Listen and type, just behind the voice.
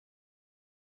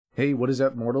Hey, what is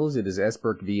up, mortals? It is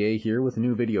SBurkeVA here with a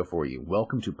new video for you.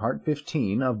 Welcome to part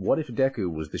 15 of What If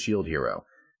Deku Was the Shield Hero.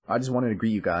 I just wanted to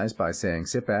greet you guys by saying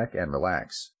sit back and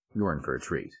relax. You're in for a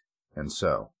treat. And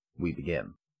so, we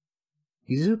begin.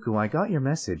 Izuku, I got your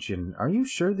message, and are you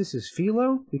sure this is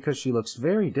Philo? Because she looks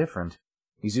very different.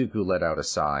 Izuku let out a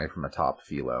sigh from atop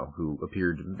Philo, who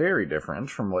appeared very different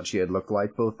from what she had looked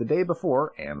like both the day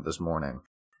before and this morning.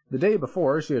 The day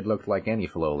before, she had looked like any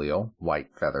Philolial,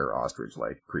 white feather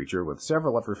ostrich-like creature with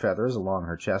several of her feathers along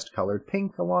her chest colored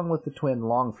pink, along with the twin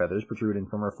long feathers protruding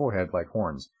from her forehead like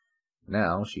horns.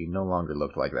 Now, she no longer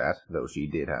looked like that, though she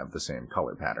did have the same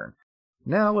color pattern.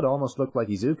 Now it almost looked like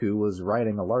Izuku was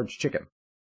riding a large chicken.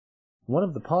 One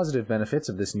of the positive benefits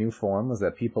of this new form was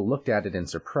that people looked at it in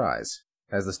surprise.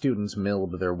 As the students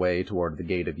milled their way toward the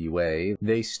gate of UA,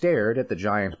 they stared at the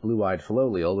giant blue-eyed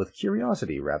Philolial with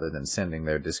curiosity rather than sending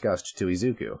their disgust to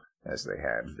Izuku, as they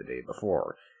had the day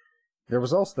before. There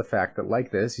was also the fact that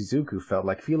like this, Izuku felt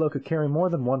like Philo could carry more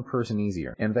than one person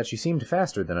easier, and that she seemed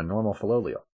faster than a normal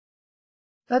Philolial.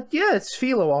 Yeah, it's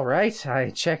Philo all right. I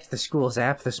checked the school's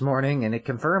app this morning, and it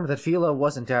confirmed that Philo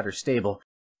wasn't at her stable.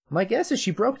 My guess is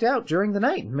she broke out during the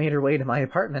night and made her way to my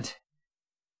apartment.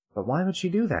 But why would she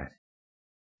do that?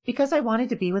 Because I wanted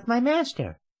to be with my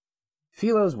master.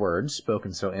 Philo's words,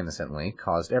 spoken so innocently,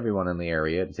 caused everyone in the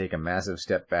area to take a massive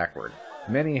step backward.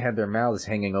 Many had their mouths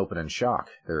hanging open in shock,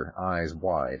 their eyes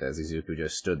wide, as Izuku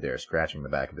just stood there scratching the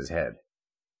back of his head.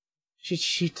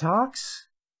 She talks?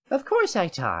 Of course I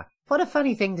talk. What a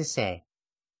funny thing to say.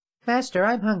 Master,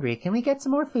 I'm hungry. Can we get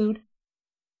some more food?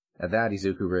 At that,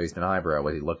 Izuku raised an eyebrow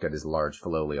as he looked at his large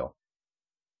Philolial.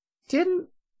 Didn't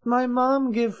my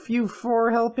mom give you 4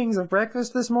 helpings of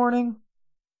breakfast this morning?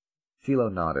 Philo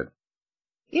nodded.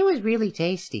 It was really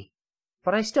tasty,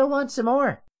 but I still want some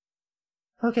more.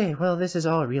 Okay, well, this is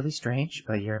all really strange,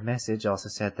 but your message also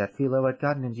said that Philo had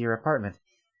gotten into your apartment.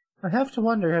 I have to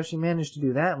wonder how she managed to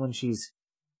do that when she's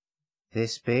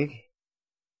this big.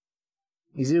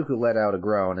 Izuku let out a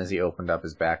groan as he opened up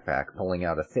his backpack, pulling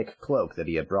out a thick cloak that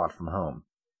he had brought from home.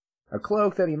 A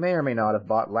cloak that he may or may not have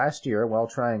bought last year while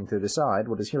trying to decide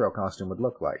what his hero costume would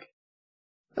look like.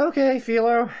 Okay,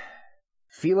 Philo.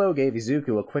 Philo gave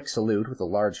Izuku a quick salute with a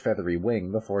large feathery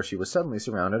wing before she was suddenly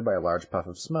surrounded by a large puff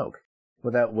of smoke.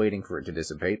 Without waiting for it to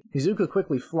dissipate, Izuku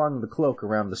quickly flung the cloak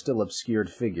around the still obscured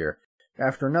figure.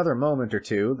 After another moment or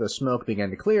two, the smoke began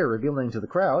to clear, revealing to the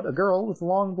crowd a girl with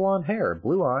long blonde hair,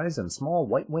 blue eyes, and small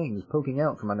white wings poking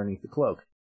out from underneath the cloak.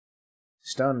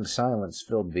 Stunned silence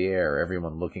filled the air,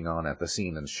 everyone looking on at the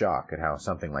scene in shock at how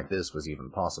something like this was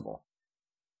even possible.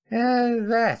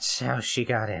 That's how she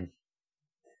got in.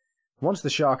 Once the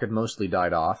shock had mostly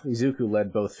died off, Izuku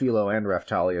led both Philo and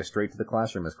Raphtalia straight to the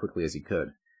classroom as quickly as he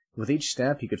could. With each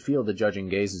step, he could feel the judging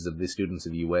gazes of the students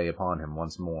of UA upon him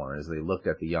once more as they looked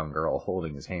at the young girl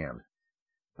holding his hand.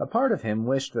 A part of him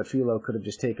wished that Philo could have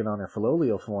just taken on her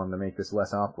Philolial form to make this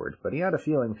less awkward, but he had a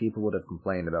feeling people would have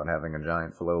complained about having a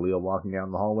giant Philolial walking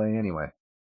down the hallway anyway.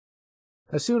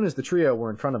 As soon as the trio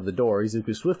were in front of the door,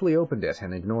 Izuku swiftly opened it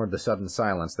and ignored the sudden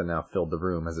silence that now filled the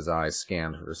room as his eyes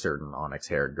scanned for a certain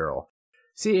onyx-haired girl.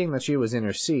 Seeing that she was in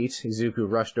her seat, Izuku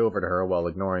rushed over to her while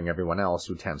ignoring everyone else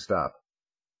who tensed up.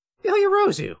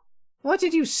 Yaoyorozu, what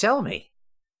did you sell me?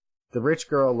 The rich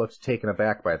girl looked taken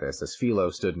aback by this as Philo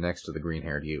stood next to the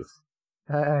green-haired youth.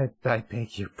 I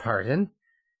beg your pardon?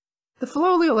 The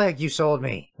Philolial egg you sold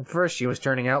me. At first she was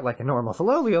turning out like a normal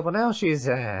Philolial, but now she's,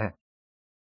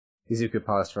 Izuku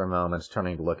paused for a moment,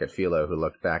 turning to look at Philo, who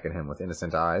looked back at him with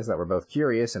innocent eyes that were both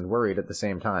curious and worried at the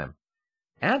same time.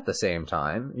 At the same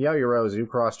time, Yaoyorozu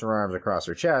crossed her arms across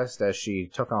her chest as she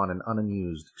took on an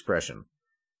unamused expression.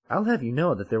 I'll have you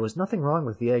know that there was nothing wrong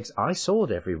with the eggs I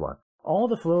sold everyone. All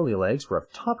the Philolial eggs were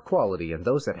of top quality, and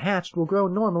those that hatched will grow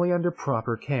normally under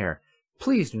proper care.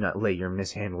 Please do not lay your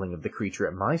mishandling of the creature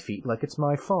at my feet like it's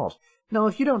my fault. Now,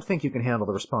 if you don't think you can handle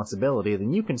the responsibility,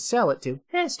 then you can sell it to—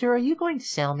 Master, are you going to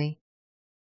sell me?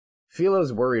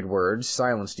 Philo's worried words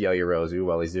silenced Yaoyorozu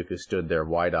while Izuku stood there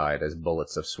wide-eyed as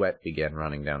bullets of sweat began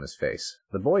running down his face.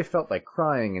 The boy felt like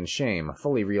crying in shame,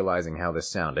 fully realizing how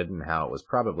this sounded and how it was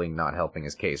probably not helping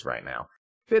his case right now.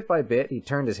 Bit by bit, he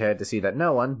turned his head to see that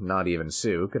no one, not even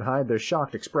Sue, could hide their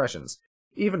shocked expressions.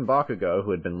 Even Bakugo,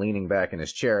 who had been leaning back in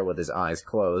his chair with his eyes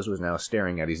closed, was now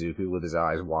staring at Izuku with his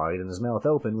eyes wide and his mouth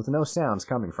open with no sounds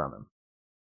coming from him.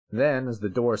 Then, as the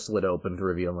door slid open to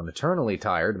reveal an eternally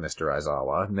tired Mr.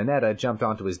 Aizawa, Mineta jumped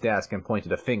onto his desk and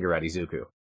pointed a finger at Izuku.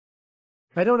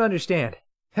 I don't understand.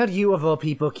 How do you, of all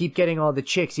people, keep getting all the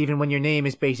chicks even when your name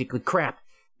is basically crap?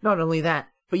 Not only that,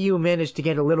 but you managed to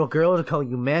get a little girl to call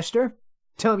you master?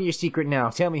 Tell me your secret now.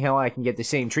 Tell me how I can get the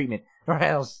same treatment, or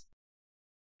else.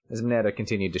 As Mineta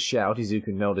continued to shout, Izuku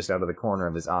noticed out of the corner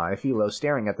of his eye Philo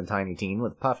staring at the tiny teen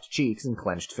with puffed cheeks and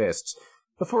clenched fists.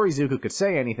 Before Izuku could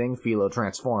say anything, Philo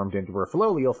transformed into her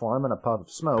Fallolial form in a puff of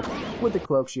smoke, with the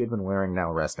cloak she had been wearing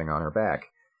now resting on her back.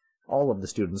 All of the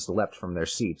students leapt from their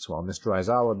seats, while Mr.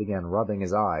 Aizawa began rubbing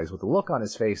his eyes with a look on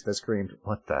his face that screamed,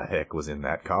 "What the heck was in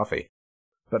that coffee?"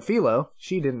 But Philo,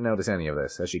 she didn't notice any of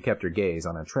this, as she kept her gaze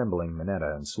on a trembling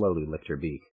Mineta and slowly licked her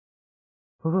beak.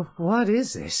 What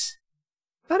is this?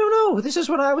 I don't know, this is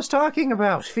what I was talking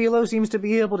about. Philo seems to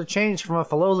be able to change from a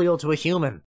Fallolial to a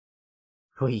human.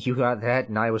 Wait, you got that,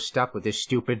 and I was stuck with this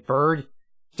stupid bird?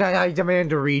 I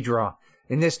demand a redraw.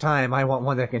 And this time, I want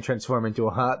one that can transform into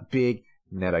a hot, big...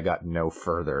 Mineta got no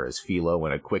further, as Philo,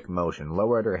 in a quick motion,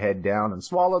 lowered her head down and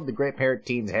swallowed the gray-haired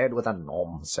teen's head with a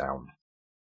nom sound.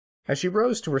 As she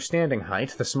rose to her standing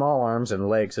height, the small arms and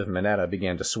legs of Mineta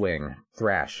began to swing,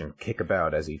 thrash, and kick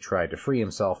about as he tried to free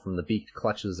himself from the beaked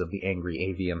clutches of the angry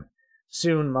avian.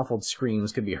 Soon, muffled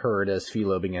screams could be heard as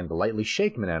Philo began to lightly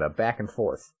shake Mineta back and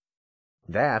forth.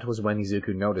 That was when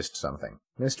Izuku noticed something.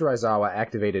 Mr. Aizawa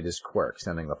activated his quirk,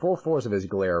 sending the full force of his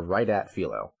glare right at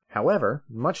Philo. However,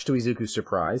 much to Izuku's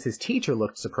surprise, his teacher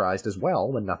looked surprised as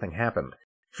well when nothing happened.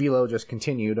 Philo just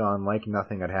continued on like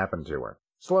nothing had happened to her.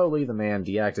 Slowly, the man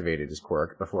deactivated his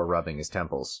quirk before rubbing his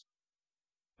temples.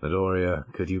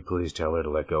 "Midoriya, could you please tell her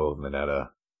to let go of Mineta?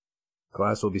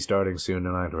 Class will be starting soon,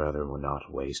 and I'd rather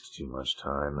not waste too much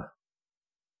time."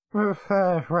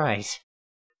 Right.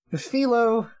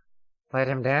 Philo, let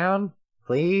him down,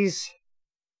 please.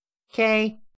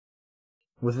 'Kay.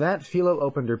 With that, Philo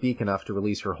opened her beak enough to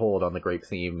release her hold on the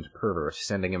grape-themed pervert,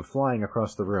 sending him flying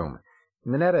across the room.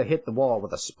 Mineta hit the wall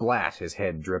with a splat, his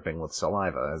head dripping with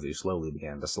saliva as he slowly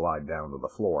began to slide down to the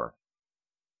floor.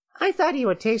 I thought he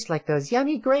would taste like those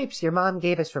yummy grapes your mom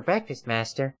gave us for breakfast,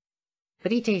 Master.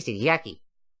 But he tasted yucky.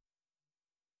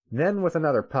 Then, with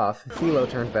another puff, Philo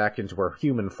turned back into her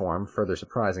human form, further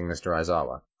surprising Mr.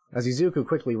 Aizawa. As Izuku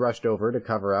quickly rushed over to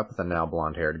cover up the now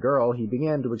blonde-haired girl, he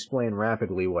began to explain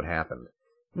rapidly what happened.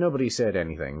 Nobody said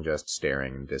anything, just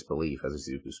staring in disbelief as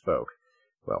Izuku spoke.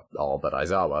 Well, all but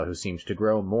Aizawa, who seemed to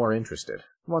grow more interested.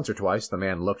 Once or twice the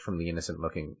man looked from the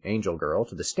innocent-looking angel girl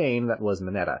to the stain that was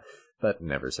Mineta, but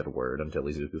never said a word until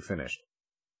Izuku finished.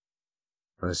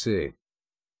 "I see.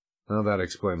 Well, that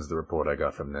explains the report I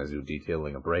got from Nezu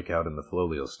detailing a breakout in the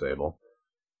Fallolial stable.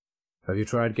 Have you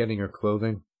tried getting her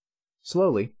clothing?"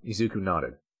 Slowly, Izuku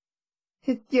nodded.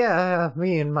 Yeah,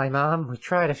 me and my mom, we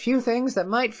tried a few things that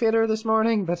might fit her this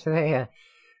morning, but they,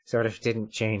 sort of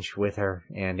didn't change with her,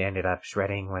 and ended up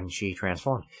shredding when she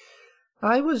transformed.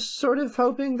 I was sort of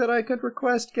hoping that I could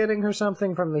request getting her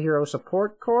something from the Hero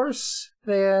Support course.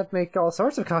 They make all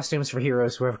sorts of costumes for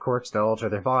heroes who have quirks that alter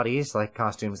their bodies, like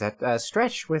costumes that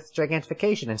stretch with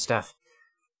gigantification and stuff.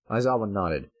 Aizawa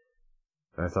nodded.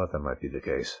 I thought that might be the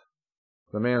case.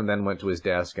 The man then went to his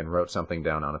desk and wrote something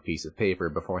down on a piece of paper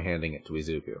before handing it to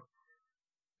Izuku.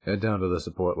 Head down to the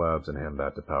support labs and hand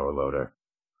that to Power Loader.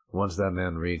 Once that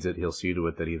man reads it, he'll see to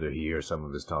it that either he or some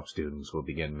of his top students will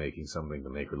begin making something to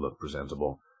make her look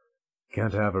presentable.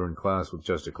 Can't have her in class with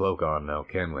just a cloak on now,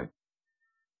 can we?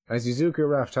 As Izuku,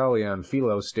 Raftalia, and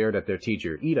Philo stared at their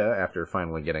teacher, Ida, after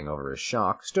finally getting over his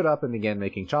shock, stood up and began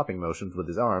making chopping motions with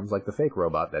his arms like the fake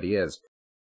robot that he is.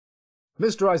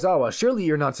 Mr. Aizawa, surely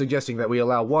you're not suggesting that we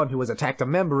allow one who has attacked a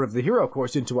member of the hero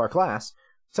course into our class?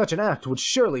 Such an act would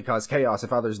surely cause chaos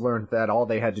if others learned that all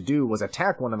they had to do was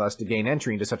attack one of us to gain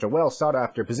entry into such a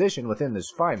well-sought-after position within this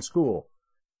fine school.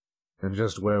 And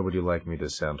just where would you like me to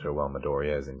send her while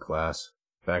Midoriya is in class?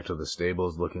 Back to the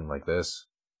stables looking like this?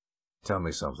 Tell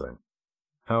me something.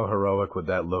 How heroic would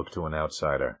that look to an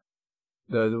outsider?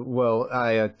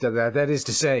 That is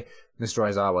to say... Mr.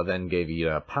 Aizawa then gave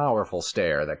Ida a powerful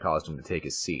stare that caused him to take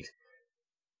his seat.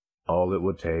 All it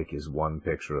would take is one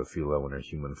picture of Philo in her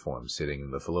human form sitting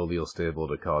in the Fallolial stable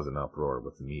to cause an uproar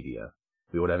with the media.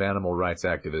 We would have animal rights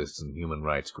activists and human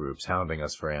rights groups hounding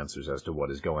us for answers as to what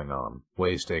is going on,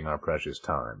 wasting our precious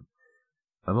time.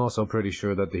 I'm also pretty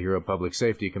sure that the Hero Public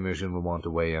Safety Commission will want to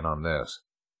weigh in on this.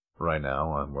 Right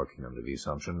now, I'm working under the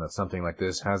assumption that something like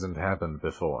this hasn't happened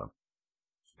before.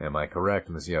 Am I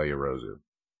correct, Miss Yaoyorozu?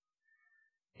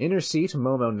 In her seat,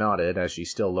 Momo nodded as she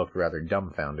still looked rather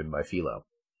dumbfounded by Philo.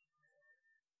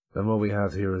 Then what we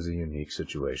have here is a unique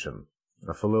situation.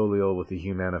 A Fallolial with a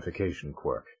humanification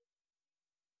quirk.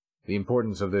 The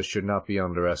importance of this should not be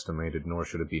underestimated, nor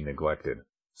should it be neglected.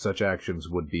 Such actions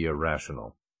would be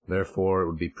irrational. Therefore, it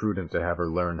would be prudent to have her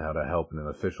learn how to help in an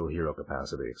official hero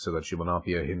capacity, so that she will not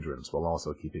be a hindrance while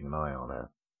also keeping an eye on her.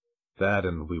 That,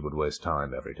 and we would waste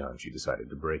time every time she decided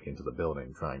to break into the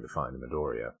building trying to find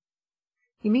Midoriya.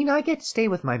 You mean I get to stay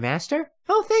with my master?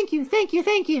 Oh, thank you, thank you,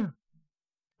 thank you!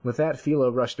 With that,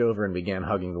 Philo rushed over and began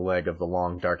hugging the leg of the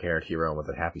long, dark-haired hero with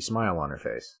a happy smile on her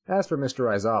face. As for Mr.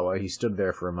 Aizawa, he stood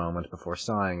there for a moment before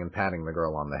sighing and patting the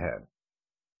girl on the head.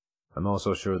 I'm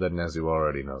also sure that Nezu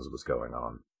already knows what's going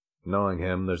on. Knowing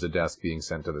him, there's a desk being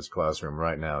sent to this classroom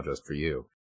right now just for you.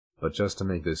 But just to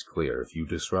make this clear, if you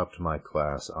disrupt my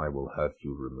class, I will have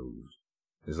you removed.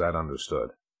 Is that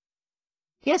understood?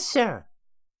 Yes, sir.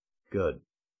 Good.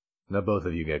 Now both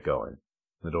of you get going.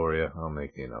 Midoriya, I'll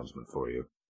make the announcement for you.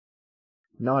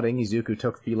 Nodding, Izuku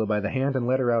took Philo by the hand and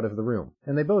led her out of the room,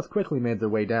 and they both quickly made their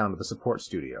way down to the support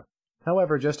studio.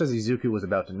 However, just as Izuku was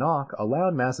about to knock, a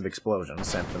loud massive explosion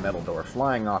sent the metal door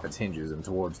flying off its hinges and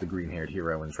towards the green-haired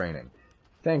hero in training.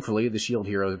 Thankfully, the shield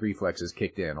hero's reflexes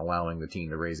kicked in, allowing the teen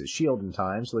to raise his shield in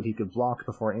time so that he could block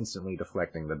before instantly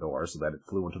deflecting the door so that it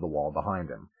flew into the wall behind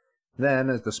him. Then,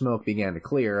 as the smoke began to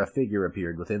clear, a figure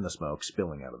appeared within the smoke,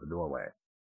 spilling out of the doorway.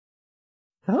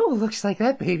 Oh, looks like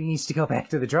that baby needs to go back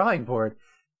to the drawing board.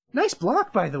 Nice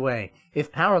block, by the way.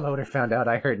 If Powerloader found out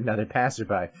I hurt another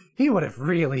passerby, he would have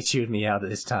really chewed me out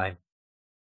this time.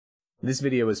 This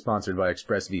video is sponsored by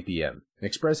ExpressVPN.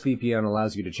 ExpressVPN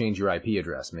allows you to change your IP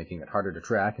address, making it harder to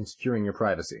track and securing your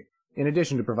privacy. In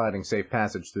addition to providing safe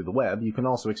passage through the web, you can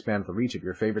also expand the reach of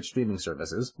your favorite streaming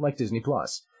services, like Disney+.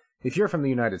 If you're from the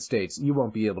United States, you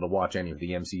won't be able to watch any of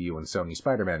the MCU and Sony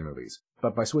Spider-Man movies,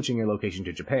 but by switching your location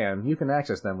to Japan, you can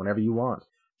access them whenever you want.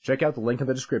 Check out the link in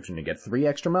the description to get 3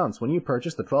 extra months when you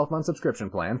purchase the 12-month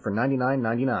subscription plan for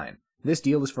 $99.99. This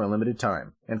deal is for a limited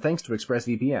time, and thanks to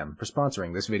ExpressVPN for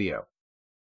sponsoring this video.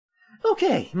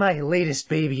 Okay, my latest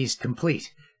baby is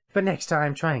complete, but next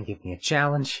time try and give me a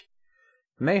challenge.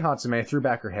 Mei Hatsume threw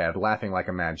back her head, laughing like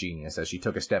a mad genius as she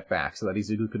took a step back so that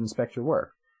Izuku could inspect her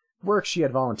work. Work she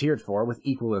had volunteered for with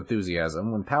equal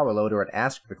enthusiasm when Powerloader had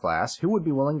asked the class who would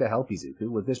be willing to help Izuku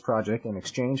with this project in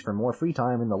exchange for more free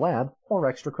time in the lab or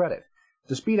extra credit.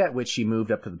 The speed at which she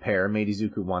moved up to the pair made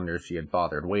Izuku wonder if she had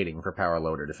bothered waiting for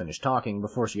Powerloader to finish talking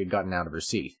before she had gotten out of her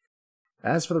seat.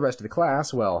 As for the rest of the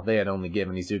class, well, they had only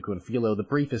given Izuku and Philo the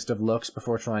briefest of looks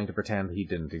before trying to pretend he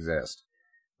didn't exist.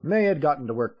 Mei had gotten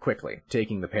to work quickly,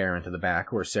 taking the pair into the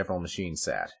back where several machines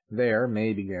sat. There,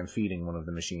 Mei began feeding one of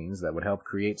the machines that would help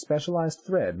create specialized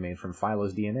thread made from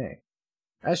Philo's DNA.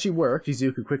 As she worked,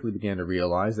 Izuku quickly began to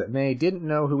realize that Mei didn't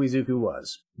know who Izuku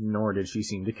was, nor did she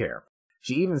seem to care.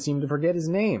 She even seemed to forget his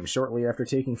name shortly after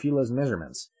taking Philo's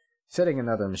measurements. Setting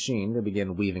another machine to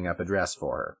begin weaving up a dress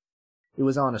for her. It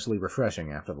was honestly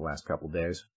refreshing after the last couple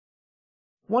days.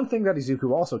 One thing that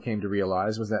Izuku also came to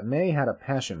realize was that Mei had a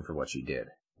passion for what she did.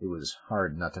 It was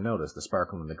hard not to notice the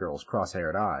sparkle in the girl's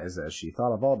cross-haired eyes as she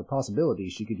thought of all the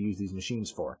possibilities she could use these machines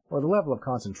for, or the level of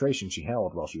concentration she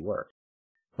held while she worked.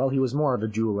 While he was more of a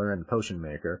jeweler and potion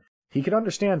maker, he could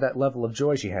understand that level of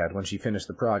joy she had when she finished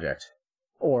the project,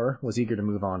 or was eager to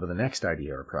move on to the next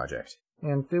idea or project,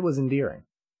 and it was endearing.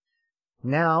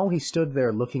 Now he stood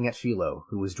there looking at Philo,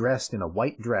 who was dressed in a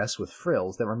white dress with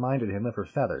frills that reminded him of her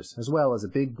feathers, as well as a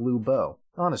big blue bow.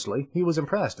 Honestly, he was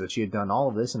impressed that she had done all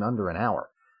of this in under an hour.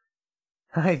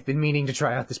 I've been meaning to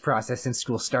try out this process since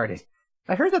school started.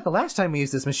 I heard that the last time we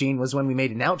used this machine was when we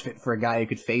made an outfit for a guy who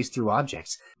could phase through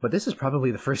objects, but this is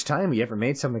probably the first time we ever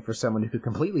made something for someone who could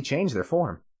completely change their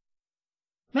form.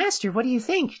 Master, what do you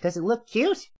think? Does it look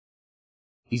cute?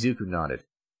 Izuku nodded.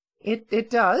 It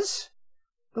does.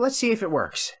 But let's see if it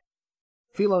works.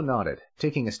 Philo nodded.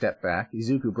 Taking a step back,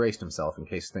 Izuku braced himself in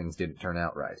case things didn't turn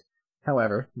out right.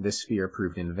 However, this fear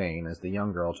proved in vain as the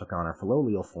young girl took on her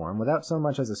filial form without so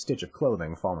much as a stitch of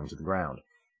clothing falling to the ground.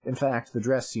 In fact, the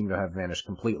dress seemed to have vanished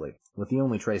completely, with the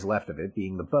only trace left of it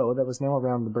being the bow that was now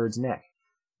around the bird's neck.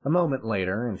 A moment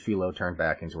later, and Philo turned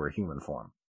back into her human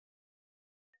form.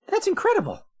 That's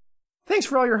incredible! Thanks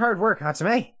for all your hard work,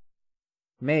 Hatsume!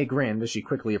 Mei grinned as she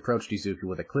quickly approached Izuku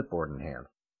with a clipboard in hand.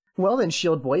 Well then,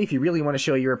 Shield Boy, if you really want to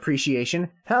show your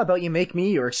appreciation, how about you make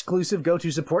me your exclusive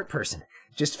go-to support person?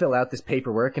 Just fill out this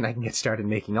paperwork and I can get started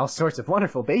making all sorts of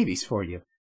wonderful babies for you.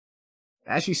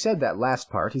 As she said that last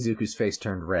part, Izuku's face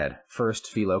turned red. First,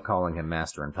 Philo calling him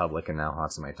master in public, and now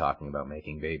Hatsume talking about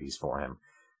making babies for him.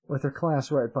 With her class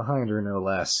right behind her, no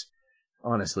less.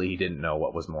 Honestly, he didn't know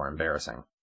what was more embarrassing.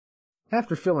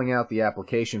 After filling out the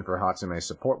application for Hatsume's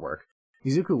support work,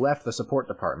 Izuku left the support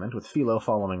department with Philo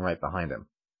following right behind him.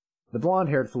 The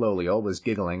blonde-haired Philolial was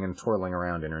giggling and twirling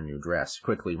around in her new dress,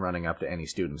 quickly running up to any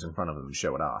students in front of them to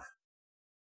show it off.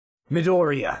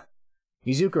 Midoriya!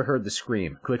 Izuku heard the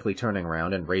scream, quickly turning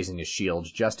around and raising his shield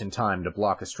just in time to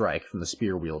block a strike from the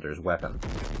spear-wielder's weapon.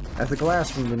 As the glass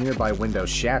from the nearby window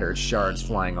shattered, shards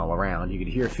flying all around, you could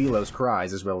hear Philo's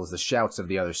cries as well as the shouts of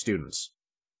the other students.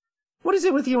 What is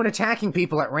it with you and attacking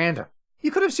people at random?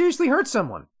 You could have seriously hurt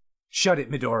someone. Shut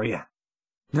it, Midoriya.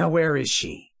 Now where is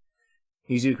she?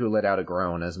 Izuku let out a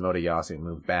groan as Motoyasu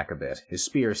moved back a bit, his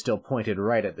spear still pointed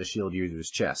right at the shield user's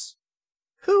chest.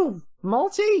 Who?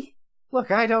 Multi?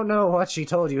 Look, I don't know what she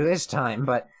told you this time,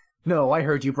 but... No, I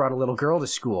heard you brought a little girl to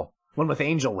school, one with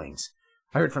angel wings.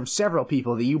 I heard from several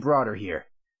people that you brought her here.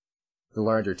 The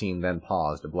larger teen then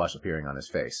paused, a blush appearing on his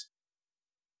face.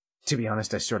 To be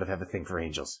honest, I sort of have a thing for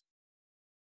angels.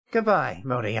 Goodbye,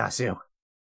 Motoyasu.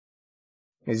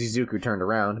 As Izuku turned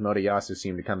around, Motoyasu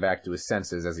seemed to come back to his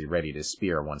senses as he readied his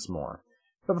spear once more.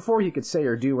 But before he could say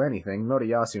or do anything,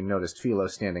 Motoyasu noticed Philo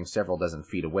standing several dozen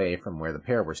feet away from where the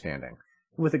pair were standing.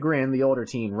 With a grin, the older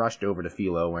teen rushed over to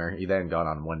Philo, where he then got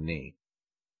on one knee.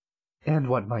 And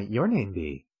what might your name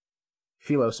be?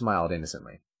 Philo smiled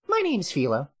innocently. My name's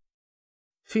Philo.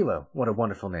 Philo, what a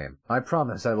wonderful name. I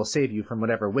promise I will save you from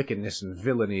whatever wickedness and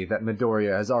villainy that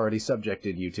Midoriya has already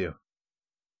subjected you to.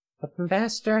 But the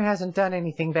master hasn't done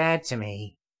anything bad to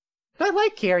me. I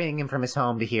like carrying him from his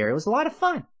home to here. It was a lot of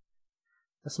fun.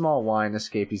 A small whine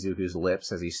escaped Izuku's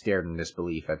lips as he stared in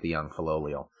disbelief at the young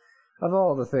Philolial. Of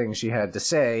all the things she had to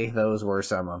say, those were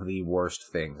some of the worst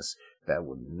things. That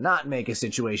would not make a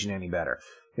situation any better.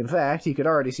 In fact, he could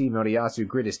already see Motoyasu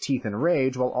grit his teeth in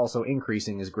rage while also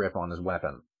increasing his grip on his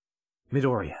weapon.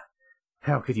 Midoriya,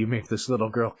 how could you make this little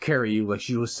girl carry you like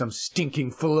she was some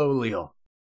stinking Philolial?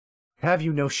 Have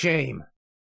you no shame?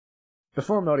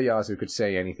 Before Motoyasu could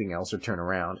say anything else or turn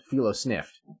around, Philo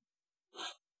sniffed.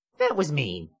 That was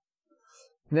mean.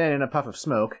 Then, in a puff of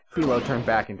smoke, Philo turned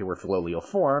back into her Philolial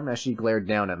form as she glared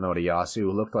down at Motoyasu,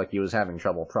 who looked like he was having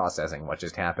trouble processing what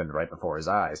just happened right before his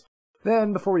eyes.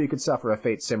 Then, before you could suffer a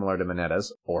fate similar to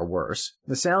Minetta's, or worse,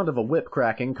 the sound of a whip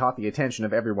cracking caught the attention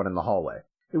of everyone in the hallway.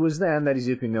 It was then that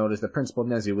Izuku noticed that Principal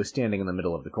Nezu was standing in the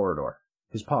middle of the corridor,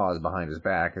 his paws behind his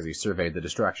back as he surveyed the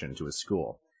destruction to his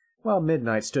school, while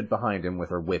Midnight stood behind him with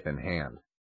her whip in hand.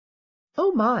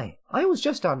 Oh my, I was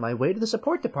just on my way to the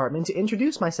support department to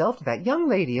introduce myself to that young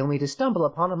lady only to stumble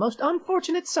upon a most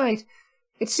unfortunate sight.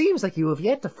 It seems like you have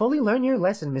yet to fully learn your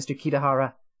lesson, Mr.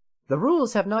 Kitahara. The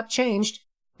rules have not changed.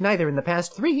 Neither in the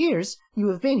past 3 years you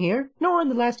have been here, nor in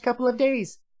the last couple of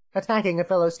days. Attacking a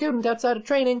fellow student outside of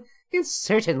training is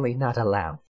certainly not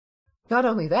allowed. Not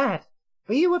only that,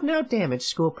 but you have now damaged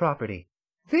school property.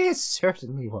 This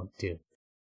certainly won't do.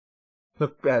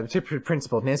 Look,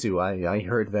 Principal Nezu, I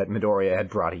heard that Midoriya had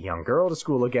brought a young girl to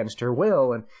school against her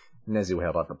will, and Nezu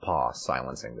held up a paw,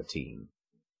 silencing the teen.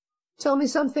 Tell me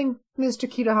something, Mr.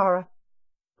 Kitahara.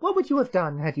 What would you have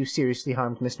done had you seriously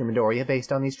harmed Mr. Midoriya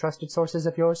based on these trusted sources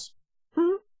of yours?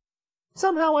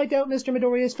 Somehow I doubt Mr.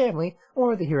 Midoriya's family,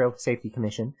 or the Hero Safety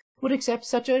Commission, would accept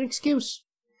such an excuse.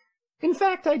 In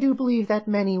fact, I do believe that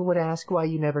many would ask why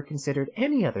you never considered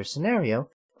any other scenario,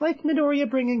 like Midoriya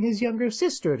bringing his younger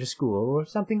sister to school, or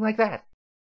something like that.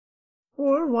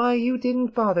 Or why you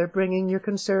didn't bother bringing your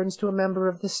concerns to a member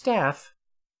of the staff.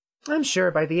 I'm sure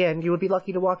by the end you would be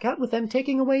lucky to walk out with them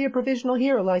taking away your provisional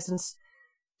hero license.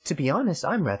 To be honest,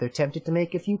 I'm rather tempted to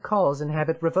make a few calls and have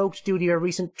it revoked due to your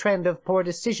recent trend of poor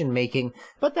decision-making,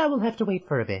 but that will have to wait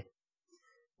for a bit.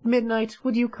 Midnight,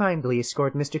 would you kindly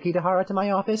escort Mr. Kitahara to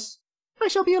my office? I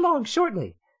shall be along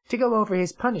shortly, to go over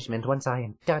his punishment once I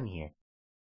am done here.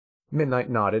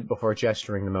 Midnight nodded before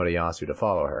gesturing to Motoyasu to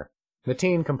follow her. The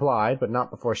teen complied, but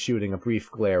not before shooting a brief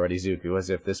glare at Izuku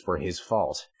as if this were his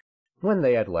fault. When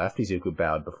they had left, Izuku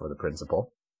bowed before the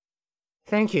principal.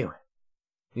 Thank you.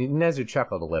 Nezu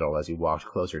chuckled a little as he walked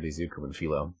closer to Izuku and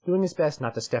Philo, doing his best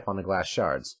not to step on the glass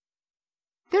shards.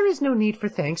 There is no need for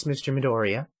thanks, Mr.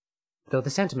 Midoriya, though the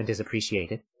sentiment is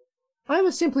appreciated. I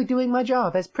was simply doing my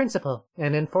job as principal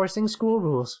and enforcing school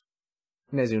rules.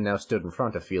 Nezu now stood in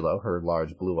front of Philo, her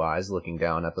large blue eyes looking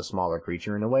down at the smaller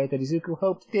creature in a way that Izuku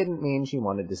hoped didn't mean she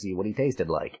wanted to see what he tasted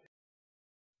like.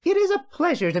 It is a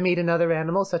pleasure to meet another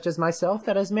animal such as myself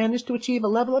that has managed to achieve a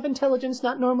level of intelligence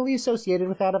not normally associated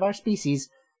with that of our species.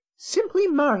 Simply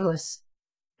marvelous.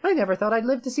 I never thought I'd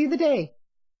live to see the day.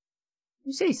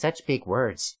 You say such big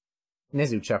words.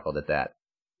 Nezu chuckled at that.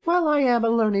 Well, I am a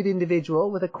learned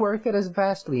individual with a quirk that has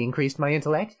vastly increased my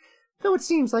intellect, though it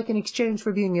seems like in exchange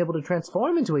for being able to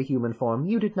transform into a human form,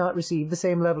 you did not receive the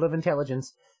same level of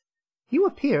intelligence. You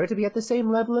appear to be at the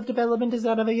same level of development as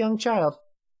that of a young child.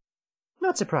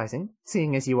 Not surprising,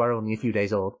 seeing as you are only a few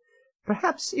days old.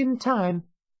 Perhaps in time...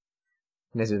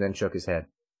 Nezu then shook his head.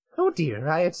 Oh dear,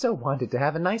 I had so wanted to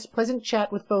have a nice pleasant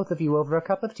chat with both of you over a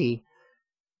cup of tea.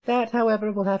 That,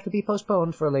 however, will have to be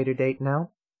postponed for a later date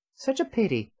now. Such a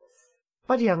pity.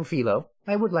 But young Philo,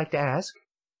 I would like to ask,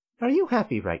 are you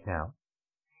happy right now?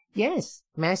 Yes,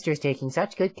 Master is taking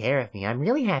such good care of me. I'm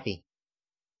really happy.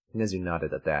 Nezu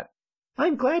nodded at that.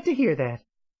 I'm glad to hear that.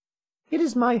 It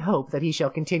is my hope that he shall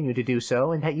continue to do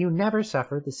so, and that you never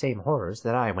suffer the same horrors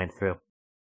that I went through.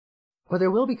 For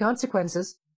there will be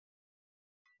consequences.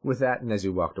 With that,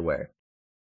 Nezu walked away.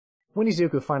 When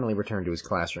Izuku finally returned to his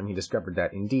classroom, he discovered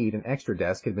that, indeed, an extra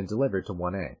desk had been delivered to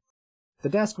 1A. The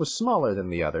desk was smaller than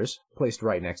the others, placed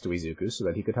right next to Izuku so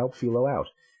that he could help Philo out.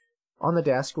 On the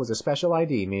desk was a special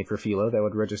ID made for Philo that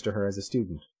would register her as a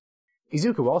student.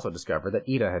 Izuku also discovered that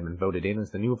Ida had been voted in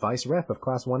as the new vice rep of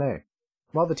Class 1A.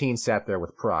 While the teens sat there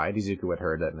with pride, Izuku had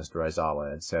heard that Mr. Aizawa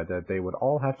had said that they would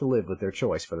all have to live with their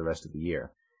choice for the rest of the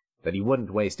year, that he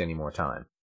wouldn't waste any more time.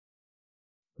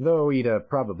 Though Ida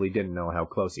probably didn't know how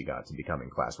close he got to becoming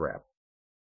class rep.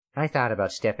 I thought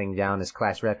about stepping down as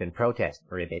class rep in protest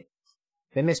for a bit.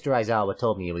 Then Mr. Aizawa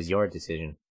told me it was your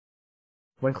decision.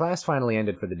 When class finally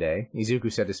ended for the day,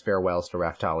 Izuku said his farewells to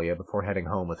Raphtalia before heading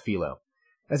home with Philo.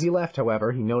 As he left,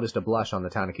 however, he noticed a blush on the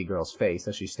Tanuki girl's face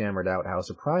as she stammered out how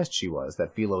surprised she was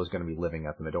that Philo was going to be living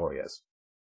at the Midoriya's.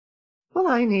 Well,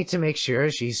 I need to make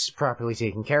sure she's properly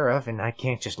taken care of, and I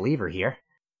can't just leave her here.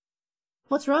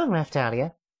 What's wrong,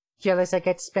 Raphtalia? Jealous I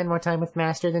get to spend more time with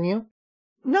Master than you?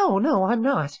 No, I'm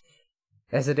not.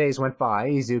 As the days went by,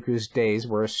 Izuku's days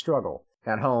were a struggle.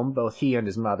 At home, both he and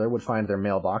his mother would find their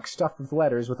mailbox stuffed with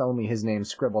letters with only his name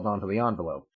scribbled onto the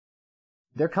envelope.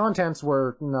 Their contents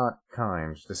were not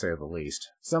kind, to say the least,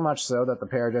 so much so that the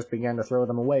pair just began to throw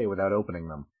them away without opening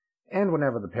them. And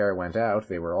whenever the pair went out,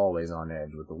 they were always on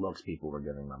edge with the looks people were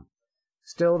giving them.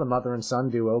 Still, the mother and son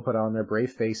duo put on their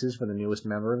brave faces for the newest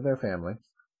member of their family.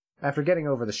 After getting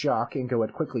over the shock, Inko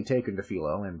had quickly taken to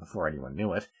Philo, and before anyone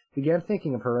knew it, began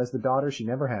thinking of her as the daughter she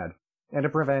never had. And to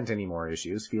prevent any more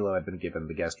issues, Philo had been given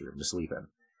the guest room to sleep in.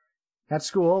 At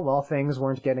school, while things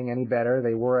weren't getting any better,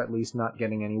 they were at least not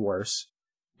getting any worse.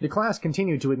 The class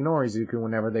continued to ignore Izuku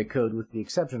whenever they could, with the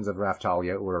exceptions of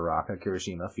Raphtalia, Uraraka,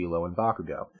 Kirishima, Philo, and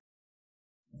Bakugo.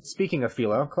 Speaking of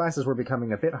Philo, classes were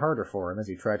becoming a bit harder for him as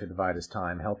he tried to divide his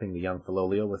time helping the young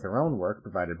Philolio with her own work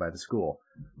provided by the school.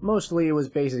 Mostly it was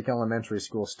basic elementary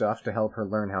school stuff to help her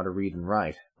learn how to read and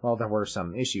write. While there were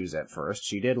some issues at first,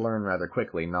 she did learn rather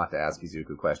quickly not to ask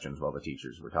Izuku questions while the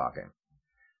teachers were talking.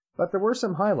 But there were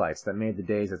some highlights that made the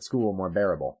days at school more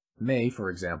bearable. May, for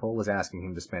example, was asking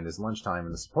him to spend his lunchtime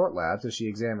in the support labs as she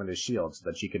examined his shield so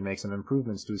that she could make some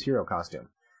improvements to his hero costume.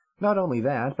 Not only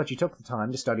that, but she took the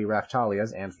time to study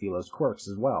Raphtalia's and Philo's quirks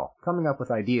as well, coming up with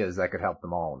ideas that could help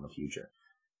them all in the future.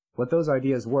 What those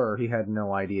ideas were, he had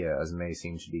no idea, as May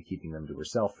seemed to be keeping them to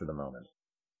herself for the moment.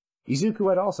 Izuku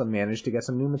had also managed to get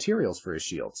some new materials for his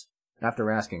shields.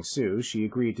 After asking Sue, she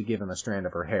agreed to give him a strand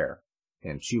of her hair,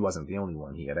 and she wasn't the only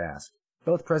one he had asked.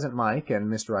 Both Present Mike and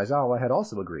Mr. Aizawa had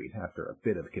also agreed, after a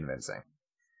bit of convincing.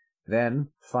 Then,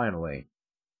 finally,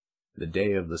 the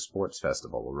day of the sports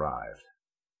festival arrived.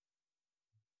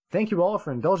 Thank you all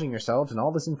for indulging yourselves in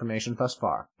all this information thus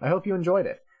far. I hope you enjoyed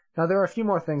it. Now there are a few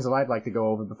more things that I'd like to go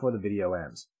over before the video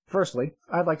ends. Firstly,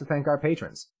 I'd like to thank our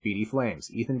patrons, BD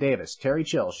Flames, Ethan Davis, Terry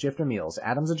Chill, Shifter Meals,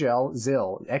 Adams Agel,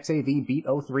 Zill, XAV Beat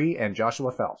 03, and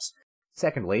Joshua Phelps.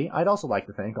 Secondly, I'd also like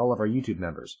to thank all of our YouTube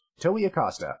members, Toei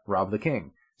Acosta, Rob the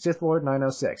King, Sithlord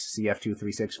 906,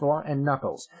 CF2364, and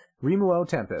Knuckles, Rimuo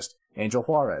Tempest, Angel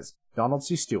Juarez, Donald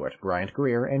C. Stewart, Bryant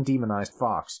Greer, and Demonized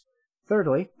Fox.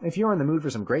 Thirdly, if you're in the mood for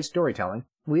some great storytelling,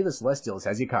 We the Celestials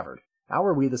has you covered.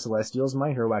 Our We the Celestials,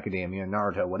 My Hero Academia, and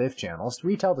Naruto What If channels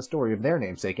retell the story of their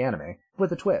namesake anime,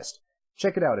 with a twist.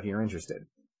 Check it out if you're interested.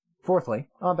 Fourthly,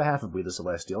 on behalf of We the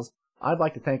Celestials, I'd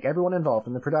like to thank everyone involved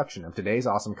in the production of today's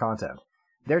awesome content.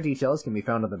 Their details can be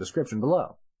found in the description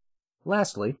below.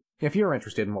 Lastly, if you're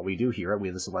interested in what we do here at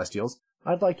We the Celestials,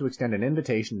 I'd like to extend an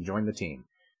invitation to join the team.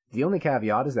 The only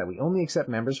caveat is that we only accept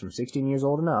members from 16 years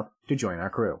old and up to join our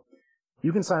crew.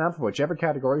 You can sign up for whichever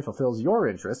category fulfills your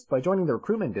interests by joining the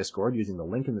recruitment Discord using the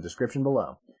link in the description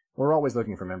below. We're always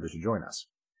looking for members to join us.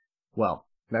 Well,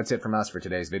 that's it from us for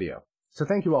today's video. So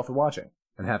thank you all for watching,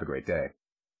 and have a great day.